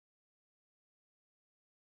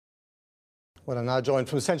Well, I'm now joined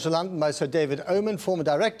from central London by Sir David Oman, former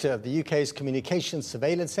director of the UK's Communications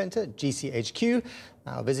Surveillance Centre, GCHQ,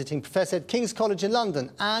 now visiting professor at King's College in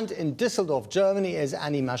London. And in Düsseldorf, Germany, is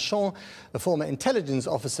Annie Marchand, a former intelligence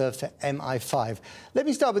officer for MI5. Let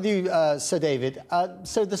me start with you, Sir David.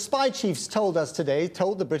 So the spy chiefs told us today,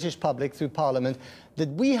 told the British public through Parliament, that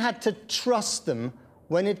we had to trust them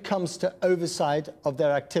when it comes to oversight of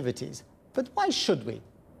their activities. But why should we?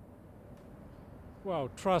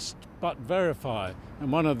 Well, trust but verify.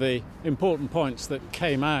 And one of the important points that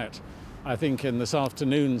came out, I think, in this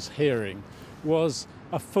afternoon's hearing was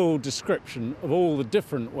a full description of all the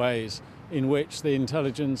different ways in which the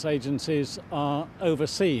intelligence agencies are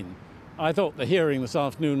overseen. I thought the hearing this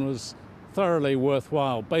afternoon was thoroughly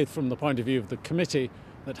worthwhile, both from the point of view of the committee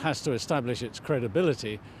that has to establish its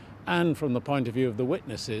credibility and from the point of view of the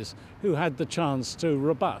witnesses who had the chance to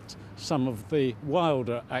rebut some of the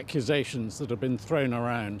wilder accusations that have been thrown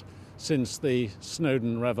around since the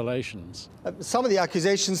Snowden revelations. Some of the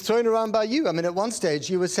accusations thrown around by you. I mean, at one stage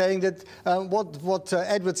you were saying that what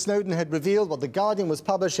Edward Snowden had revealed, what The Guardian was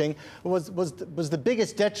publishing, was the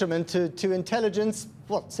biggest detriment to intelligence,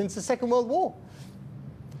 since the Second World War.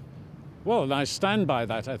 Well, and I stand by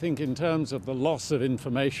that. I think in terms of the loss of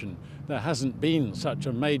information, there hasn't been such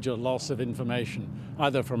a major loss of information,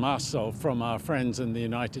 either from us or from our friends in the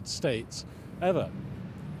United States, ever.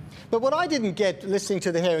 But what I didn't get listening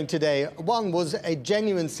to the hearing today, one was a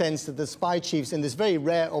genuine sense that the spy chiefs, in this very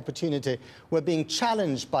rare opportunity, were being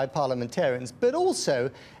challenged by parliamentarians, but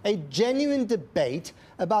also a genuine debate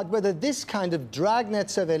about whether this kind of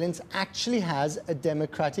dragnet surveillance actually has a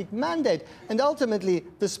democratic mandate. And ultimately,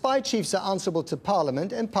 the spy chiefs are answerable to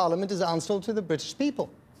Parliament, and Parliament is answerable to the British people.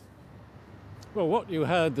 Well, what you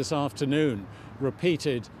heard this afternoon,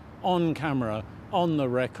 repeated on camera, on the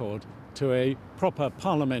record, to a proper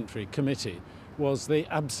parliamentary committee, was the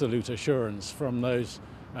absolute assurance from those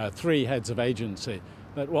three heads of agency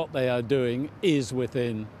that what they are doing is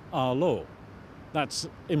within our law. That's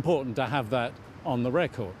important to have that on the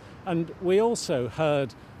record. And we also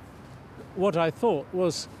heard what I thought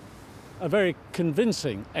was a very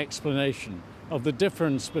convincing explanation of the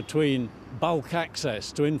difference between bulk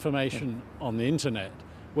access to information on the internet,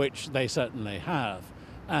 which they certainly have,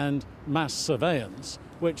 and mass surveillance,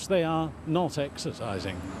 which they are not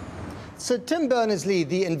exercising. So Tim Berners-Lee,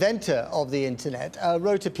 the inventor of the internet,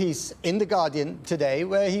 wrote a piece in The Guardian today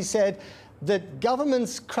where he said that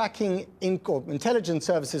governments cracking, or intelligence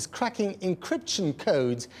services cracking encryption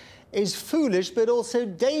codes is foolish but also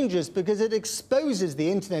dangerous because it exposes the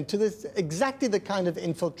internet to exactly the kind of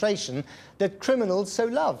infiltration that criminals so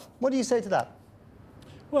love. What do you say to that?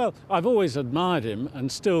 Well, I've always admired him and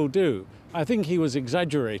still do. I think he was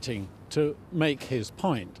exaggerating to make his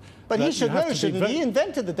point. But he should know, shouldn't he? He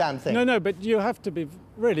invented the damn thing. No, but you have to be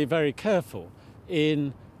really very careful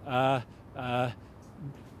in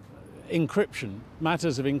encryption,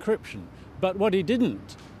 matters of encryption. But what he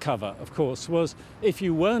didn't cover, of course, was if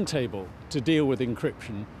you weren't able to deal with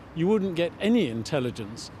encryption, you wouldn't get any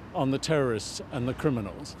intelligence on the terrorists and the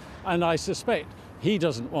criminals. And I suspect he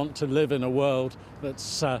doesn't want to live in a world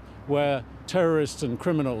that's where terrorists and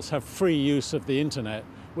criminals have free use of the internet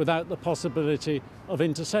without the possibility of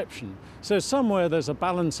interception. So somewhere there's a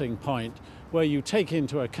balancing point where you take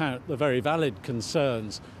into account the very valid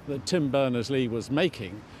concerns that Tim Berners-Lee was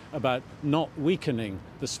making about not weakening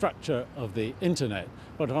the structure of the internet,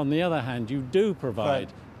 but on the other hand you do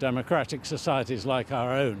provide democratic societies like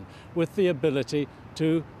our own with the ability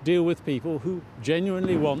to deal with people who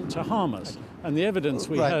genuinely want to harm us. And the evidence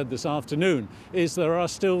we heard this afternoon is there are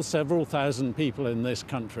still several thousand people in this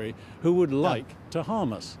country who would like to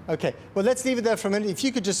harm us. OK, well, let's leave it there for a minute. If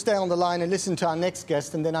you could just stay on the line and listen to our next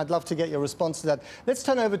guest, and then I'd love to get your response to that. Let's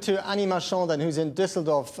turn over to Annie Marchand, then, who's in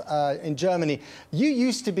Düsseldorf in Germany. You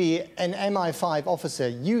used to be an MI5 officer.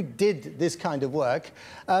 You did this kind of work.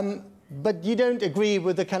 But you don't agree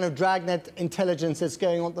with the kind of dragnet intelligence that's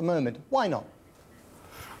going on at the moment. Why not?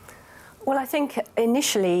 Well, I think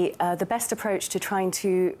initially the best approach to trying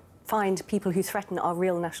to find people who threaten our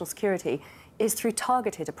real national security is through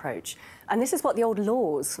targeted approach. And this is what the old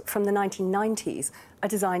laws from the 1990s are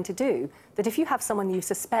designed to do, that if you have someone you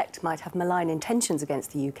suspect might have malign intentions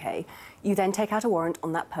against the UK, you then take out a warrant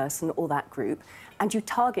on that person or that group, and you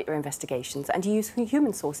target your investigations, and you use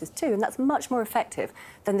human sources too, and that's much more effective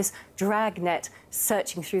than this dragnet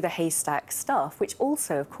searching through the haystack stuff, which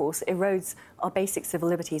also, of course, erodes our basic civil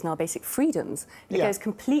liberties and our basic freedoms. It goes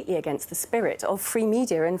completely against the spirit of free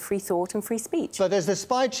media and free thought and free speech. But as the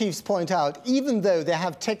spy chiefs point out, even though they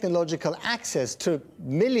have technological access to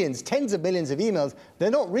millions, tens of millions of emails,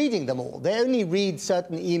 they're not reading them all. They only read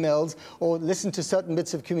certain emails or listen to certain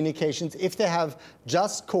bits of communications if they have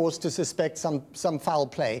just cause to suspect some foul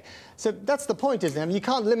play. So that's the point, isn't it? I mean, you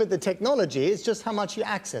can't limit the technology, it's just how much you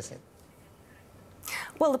access it.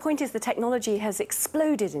 Well, the point is the technology has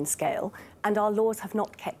exploded in scale and our laws have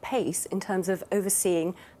not kept pace in terms of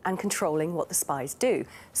overseeing and controlling what the spies do.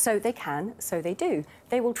 So they can, so they do.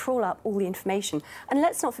 They will trawl up all the information. And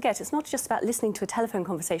let's not forget, it's not just about listening to a telephone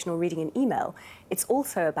conversation or reading an email. It's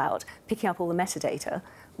also about picking up all the metadata,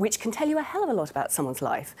 which can tell you a hell of a lot about someone's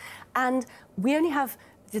life. And we only have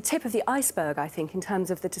the tip of the iceberg, I think, in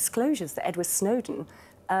terms of the disclosures that Edward Snowden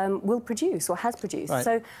will produce or has produced. Right.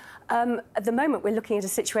 So at the moment, we're looking at a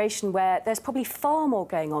situation where there's probably far more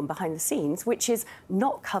going on behind the scenes, which is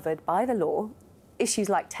not covered by the law. Issues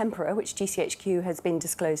like Tempora, which GCHQ has been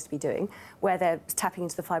disclosed to be doing, where they're tapping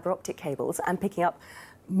into the fibre optic cables and picking up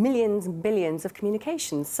millions and billions of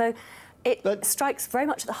communications. So it strikes very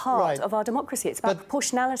much at the heart of our democracy. It's about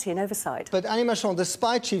proportionality and oversight. But Annie Marchand, the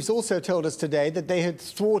spy chiefs also told us today that they had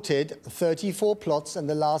thwarted 34 plots in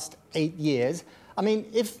the last 8 years. I mean,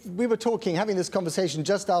 if we were having this conversation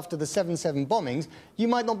just after the 7/7 bombings, you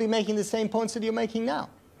might not be making the same points that you're making now.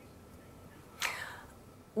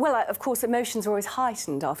 Well, of course, emotions are always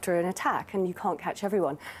heightened after an attack, and you can't catch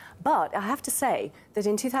everyone. But I have to say that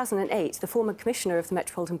in 2008, the former Commissioner of the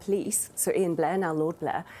Metropolitan Police, Sir Ian Blair, now Lord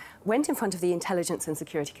Blair, went in front of the Intelligence and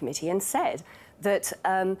Security Committee and said that,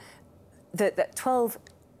 that 12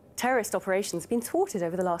 terrorist operations have been thwarted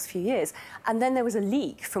over the last few years. And then there was a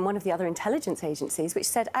leak from one of the other intelligence agencies which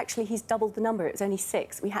said, actually, he's doubled the number. It was only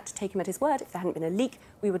 6. We had to take him at his word. If there hadn't been a leak,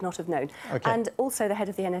 we would not have known. Okay. And also the head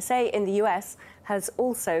of the NSA in the US has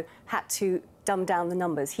also had to dumb down the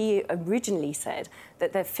numbers. He originally said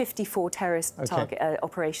that there are 54 terrorist target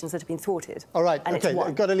operations that have been thwarted. All right, and OK,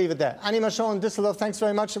 I've got to leave it there. Annie Marchand, Düsseldorf, thanks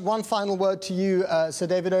very much. One final word to you, Sir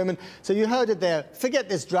David Oman. So you heard it there. Forget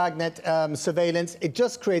this dragnet surveillance. It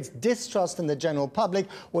just creates distrust in the general public.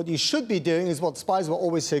 What you should be doing is what spies were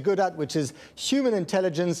always so good at, which is human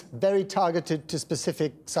intelligence, very targeted to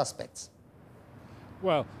specific suspects.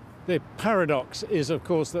 Well, the paradox is, of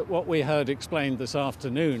course, that what we heard explained this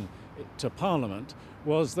afternoon to Parliament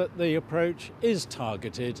was that the approach is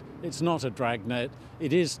targeted. It's not a dragnet,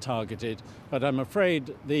 it is targeted. But I'm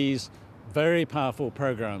afraid these very powerful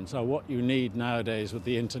programs are what you need nowadays with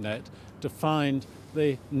the internet to find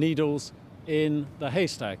the needles in the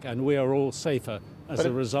haystack, and we are all safer as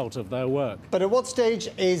a result of their work. But at what stage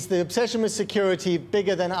is the obsession with security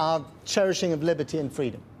bigger than our cherishing of liberty and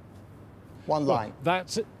freedom? One line.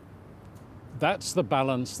 That's the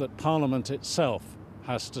balance that Parliament itself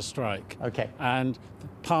has to strike and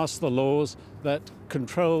pass the laws that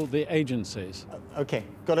control the agencies. OK,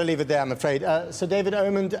 got to leave it there, I'm afraid. Sir David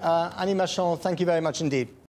Oman, Annie Marchand, thank you very much indeed.